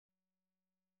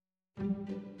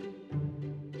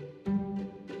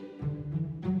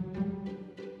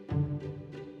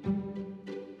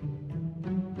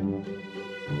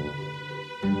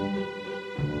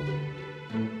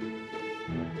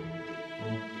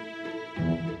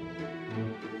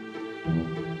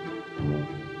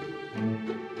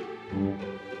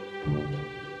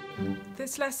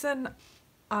This lesson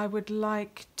I would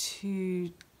like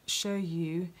to show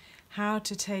you how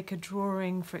to take a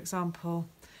drawing, for example,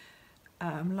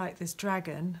 like this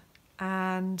dragon,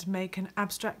 and make an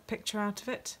abstract picture out of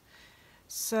it.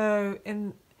 So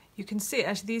you can see,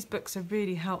 actually these books are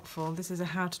really helpful. This is a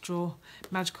how to draw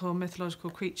magical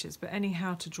mythological creatures, but any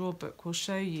how to draw book will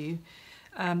show you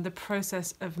the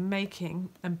process of making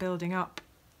and building up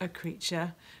a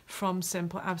creature from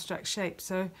simple abstract shapes.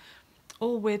 So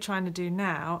all we're trying to do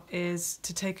now is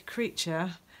to take a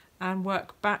creature and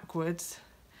work backwards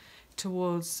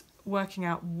towards working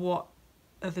out what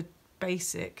are the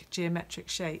basic geometric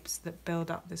shapes that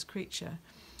build up this creature.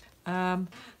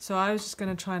 So I was just going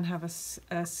to try and have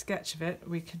a sketch of it.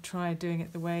 We could try doing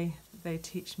it the way they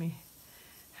teach me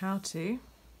how to,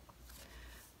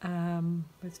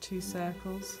 with 2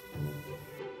 circles.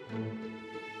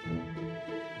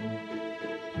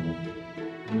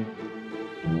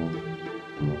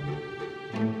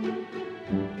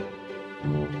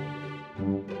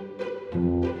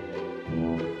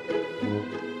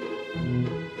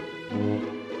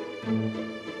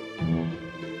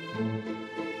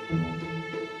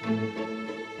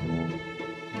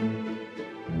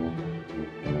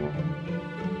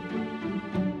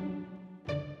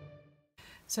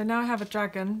 So now I have a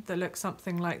dragon that looks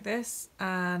something like this,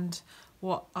 and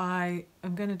what I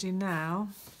am going to do now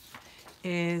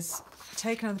is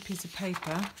take another piece of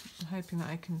paper. I'm hoping that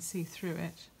I can see through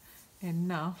it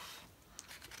enough.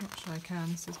 Not sure I can,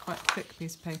 this is quite a thick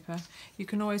piece of paper. You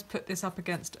can always put this up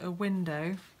against a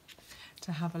window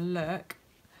to have a look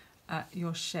at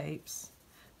your shapes.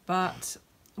 But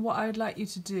what I would like you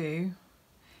to do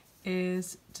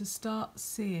is to start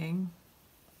seeing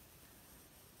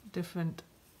different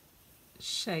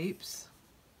shapes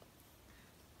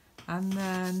and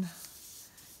then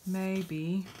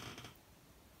maybe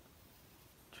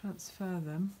transfer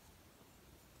them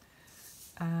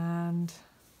and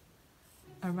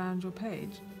around your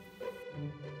page.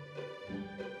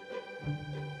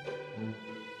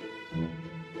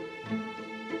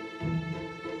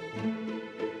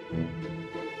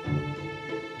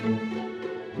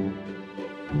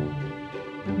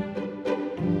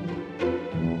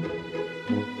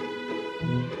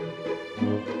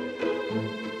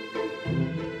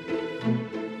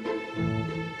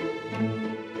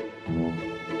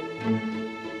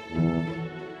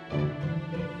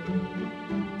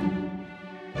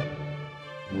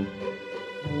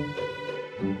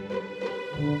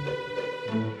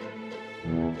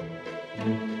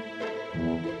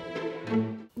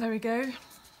 There we go.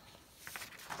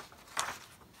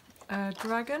 A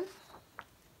dragon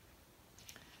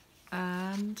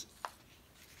and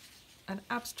an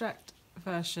abstract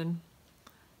version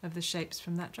of the shapes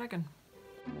from that dragon.